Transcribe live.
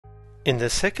In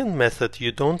the second method,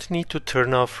 you don't need to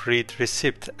turn off read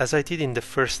receipt as I did in the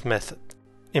first method.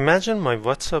 Imagine my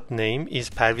WhatsApp name is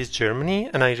Parviz Germany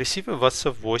and I receive a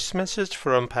WhatsApp voice message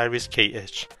from Parviz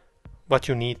KH. What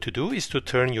you need to do is to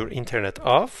turn your internet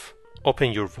off,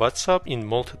 open your WhatsApp in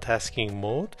multitasking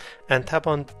mode and tap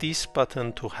on this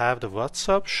button to have the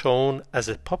WhatsApp shown as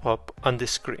a pop-up on the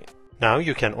screen. Now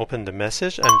you can open the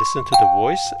message and listen to the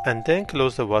voice and then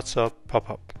close the WhatsApp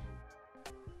pop-up.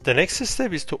 The next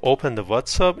step is to open the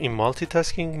WhatsApp in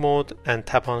multitasking mode and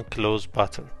tap on close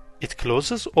button. It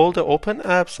closes all the open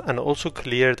apps and also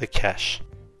clear the cache.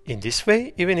 In this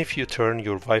way, even if you turn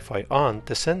your Wi-Fi on,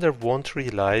 the sender won't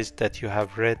realize that you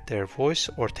have read their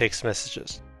voice or text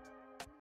messages.